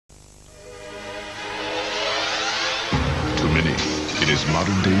is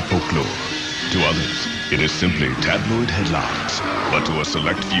modern-day folklore. To others, it is simply tabloid headlines. But to a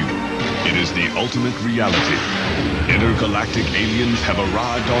select few, it is the ultimate reality. Intergalactic aliens have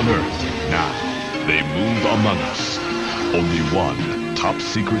arrived on Earth. Now, they move among us. Only one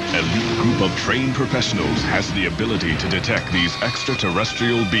top-secret elite group of trained professionals has the ability to detect these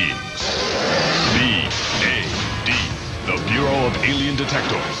extraterrestrial beings. BAD, the Bureau of Alien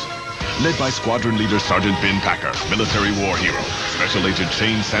Detectors. Led by Squadron Leader Sergeant Ben Packer, military war hero, Special Agent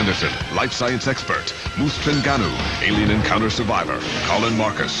Shane Sanderson, life science expert, Moose Trenganu, alien encounter survivor, Colin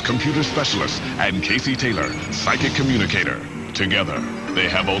Marcus, computer specialist, and Casey Taylor, psychic communicator. Together, they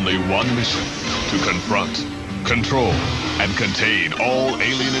have only one mission: to confront, control, and contain all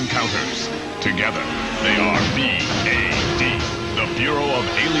alien encounters. Together, they are BAD, the Bureau of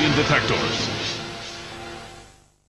Alien Detectors.